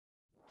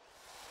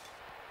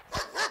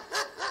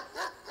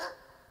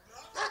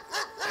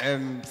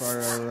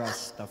Emperor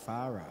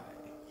Rastafari,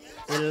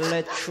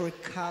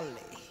 electrically,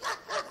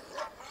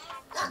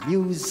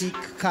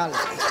 musically.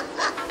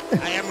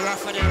 I am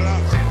rougher than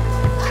rough.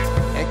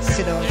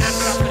 Exodus. I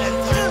am rougher than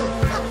tough.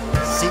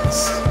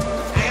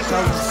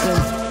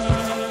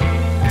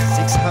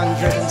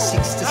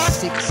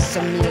 6,666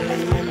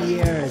 million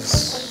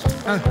years.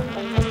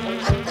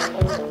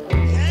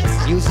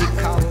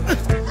 Musical,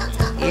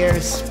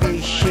 air,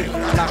 spaceship,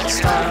 black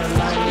star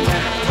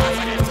liner.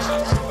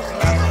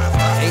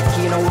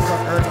 Taking over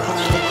Earth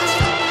planet.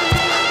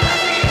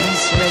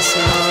 East, West,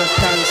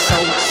 North, and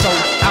South,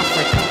 South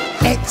Africa.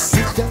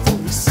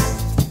 Exodus.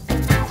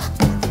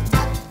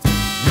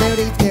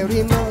 Mary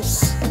Perry Moss.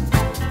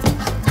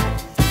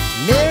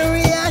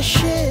 Mary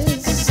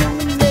Ashes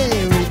and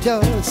Mary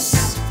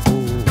Dust.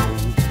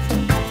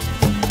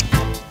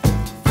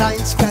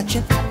 Flying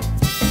Scratcher.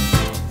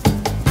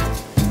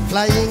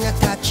 Flying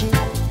Apache.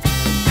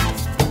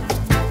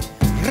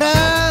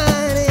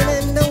 Riding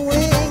in the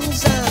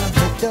wings of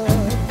the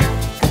dove.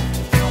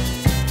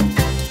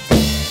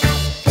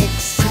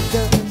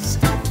 Exodus.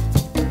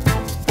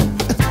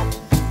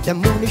 The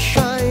moon is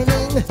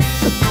shining.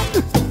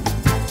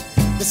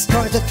 The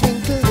stars are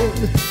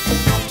twinkling.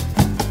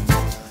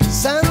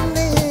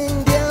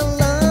 Sending their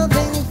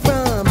loving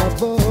from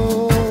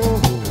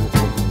above.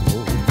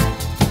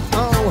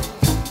 Oh,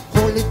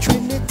 Holy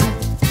Trinity.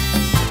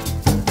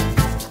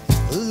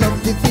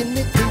 Love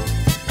divinity.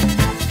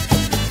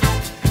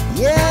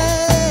 Yeah.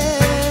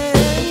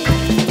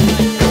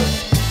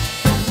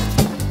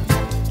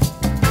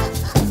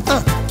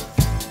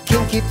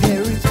 Kinky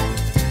Perry.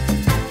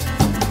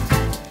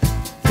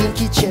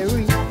 Pinky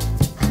Cherry.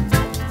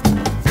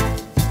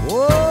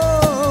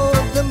 Oh,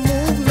 the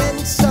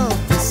movements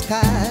of the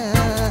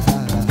sky.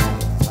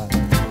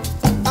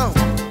 Oh,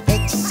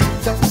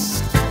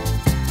 Exodus.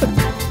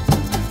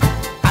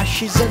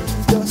 Ashes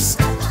and dust.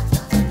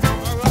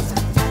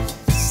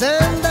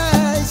 Send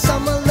I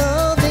summer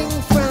loving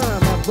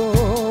from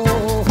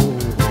above.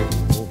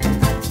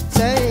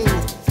 Saying,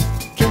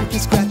 kinky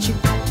scratchy.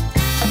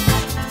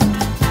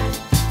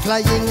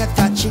 Flying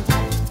Apache.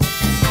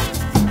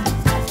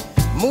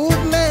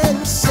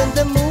 Movements and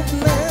the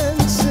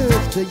movements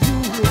of the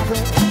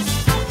universe.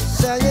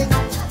 Saying,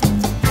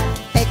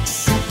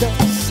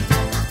 Exodus.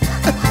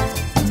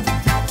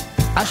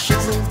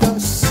 Ashes and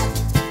dust.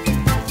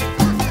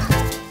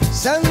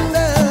 Send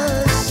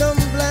us some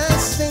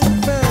blessing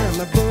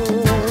from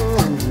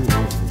above.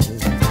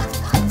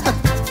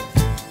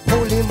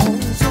 Holy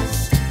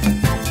Moses.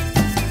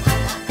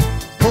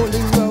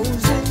 Holy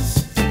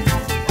Roses.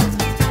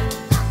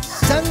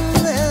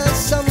 Send us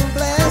some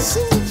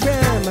blessing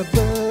from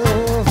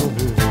above.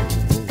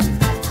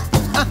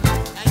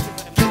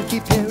 Kinky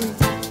Perry.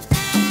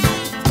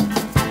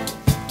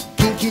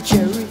 Kinky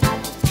Cherry.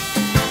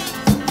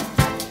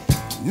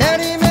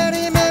 Mary,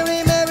 Mary,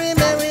 Mary, Mary,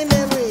 Mary,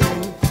 Mary.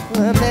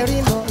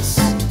 Mary Moss.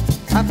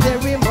 A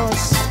Perry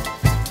Moss.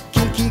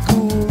 Kinky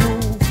Guru.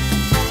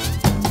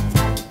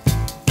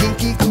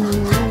 Kinky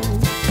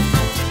Guru.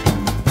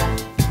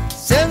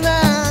 Send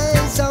I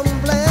some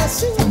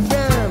blessing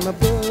from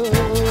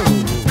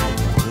above.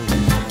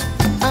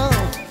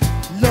 Oh,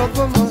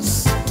 Lover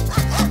Moss.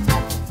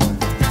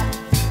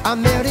 A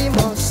Mary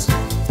Moss.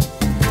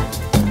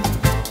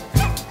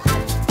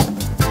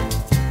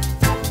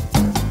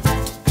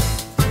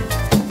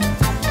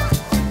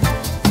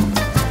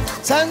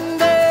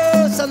 Send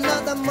us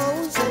another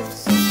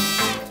Moses.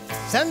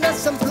 Send us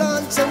some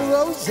plants and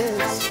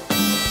roses.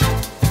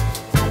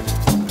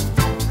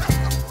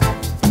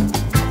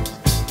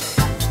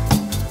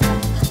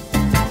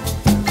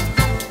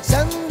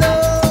 Send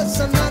us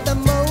another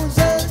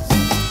Moses.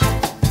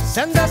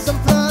 Send us some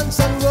plants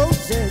and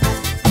roses.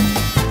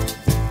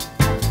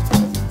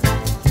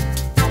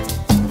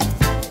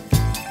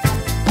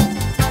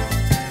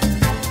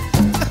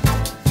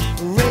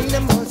 Rain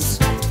and moss.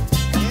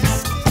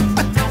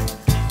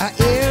 A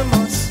air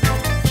moss.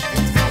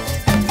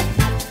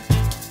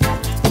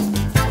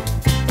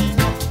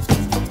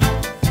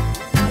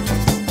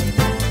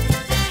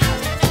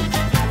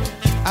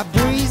 A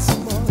breeze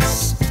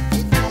moss.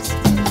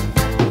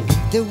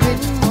 The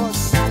wind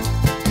moss.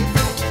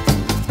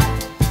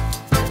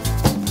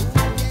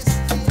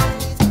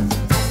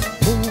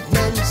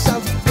 Movements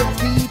of the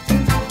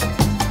people.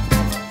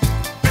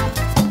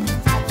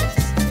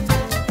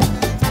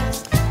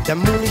 The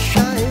moon is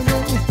shining.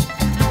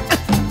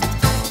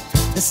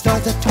 The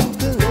stars are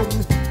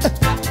twinkling.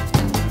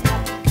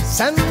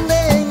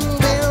 Sending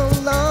their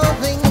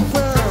loving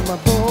from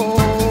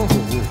above.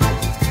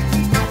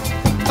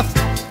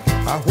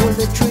 Our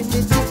Holy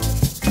Trinity.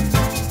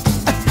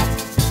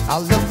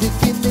 Our love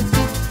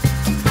divinity.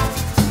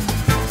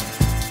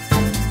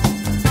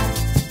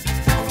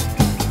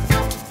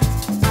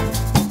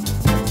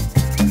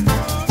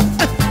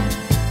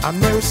 A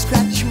Mary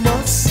Scratch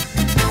Moss.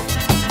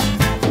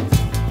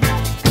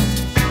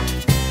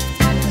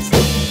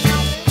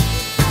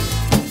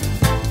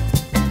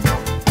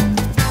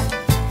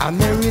 A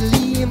Mary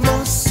Lee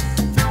Moss.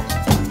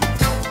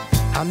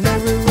 A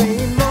Mary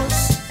Rain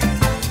Moss.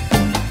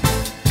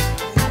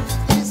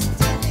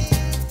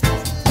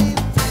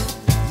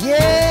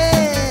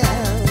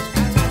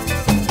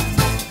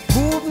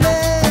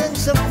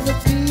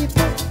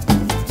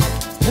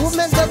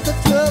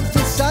 12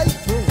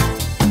 disciples.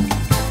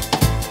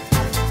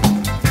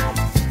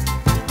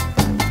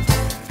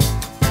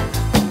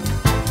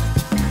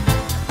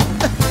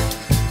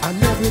 I'm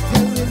Mary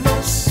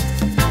Perimus.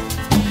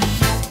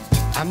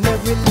 I'm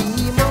Mary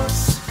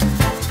Lemus.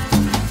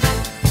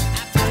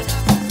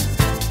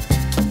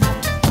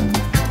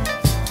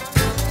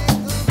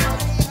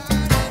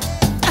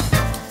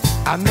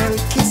 I'm Mary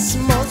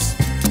Kissmus.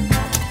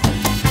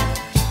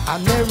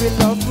 I'm Mary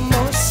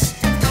Lovemus.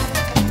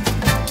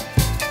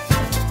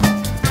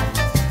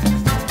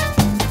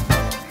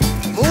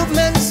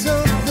 Movements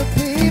of the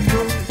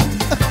people.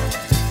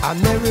 I'm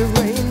Mary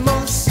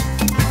Rainmus.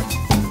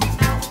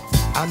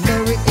 I'm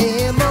Mary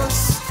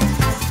Amos.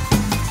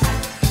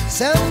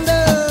 Send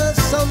us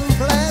some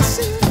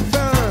blessing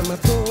from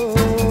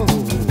above.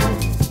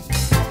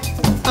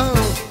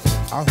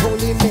 Our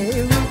Holy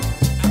Mary,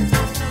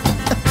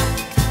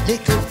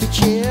 little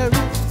cherry.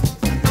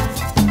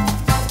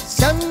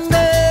 Send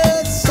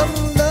us some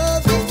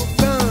loving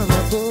from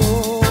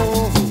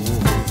above.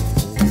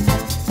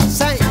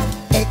 Saint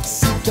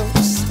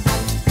Exodus.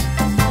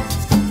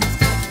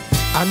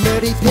 I'm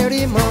Mary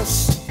Perimus.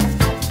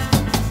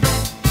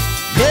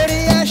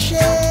 Mary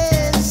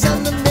Ashes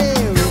and the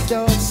Mary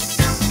Dust.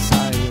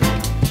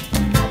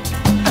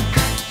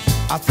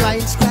 A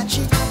flying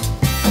scratchy,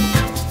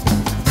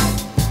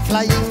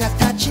 flying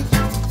Apache,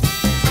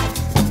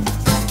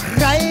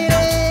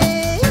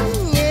 riding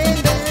in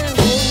the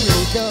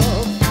holy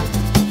dove.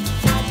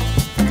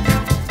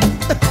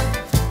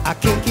 A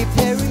kinky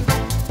Perry,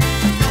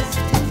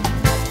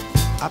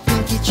 a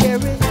pinky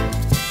cherry.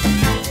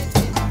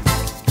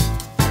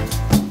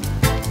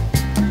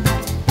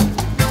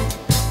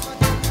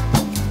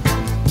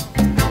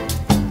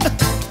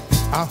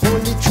 A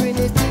holy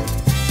Trinity,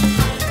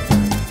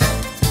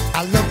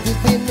 I love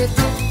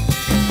divinity.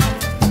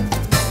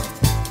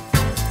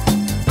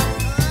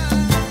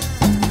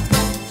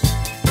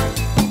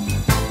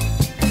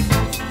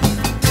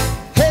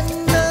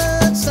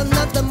 Hennas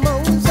another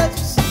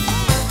Moses,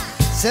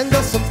 send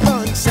us some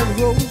plants and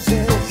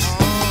roses.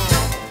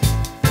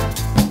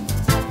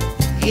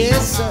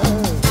 Yes, sir.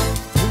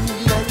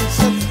 Moonlights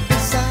up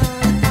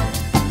beside,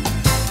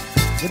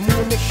 the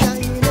moon is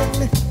shining,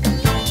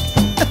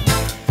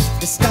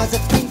 the stars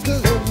are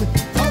twinkling.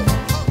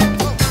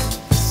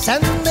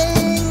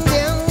 Sending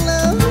down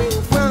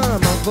love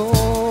from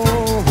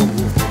above.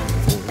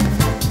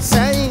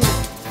 Saying,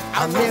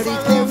 I'm Mary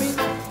Perry,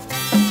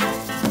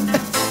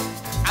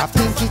 a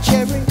pinky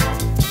cherry.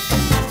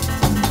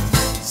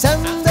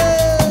 Send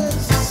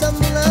us some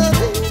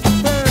loving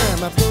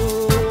from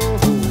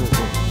above.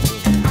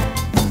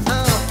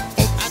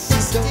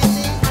 Ecstasy,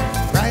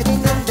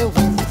 riding on the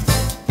wind.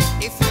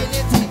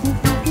 Infinity,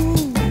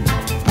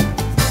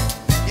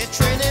 the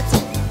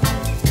Trinity.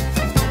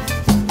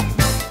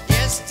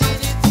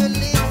 Destiny to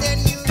live, then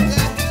you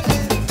got to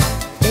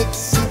live.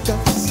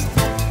 Exodus.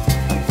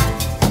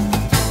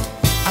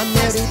 I'm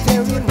Mary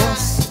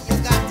Perimus. You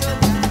got to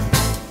die.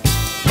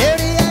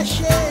 Mary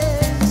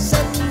Ashes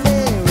and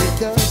Mary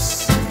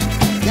Dust.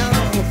 Now,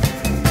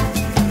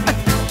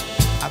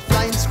 a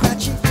flying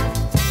scratchy,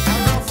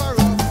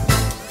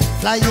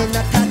 flying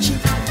Apache,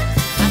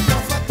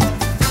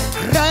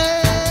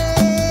 riding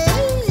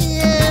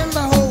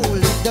the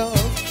holy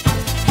dove.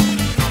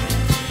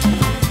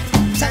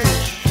 Say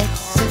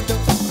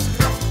Exodus,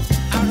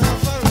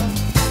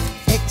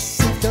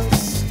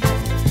 Exodus.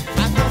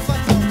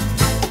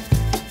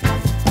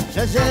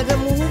 Just the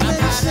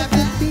movements of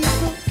the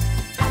people.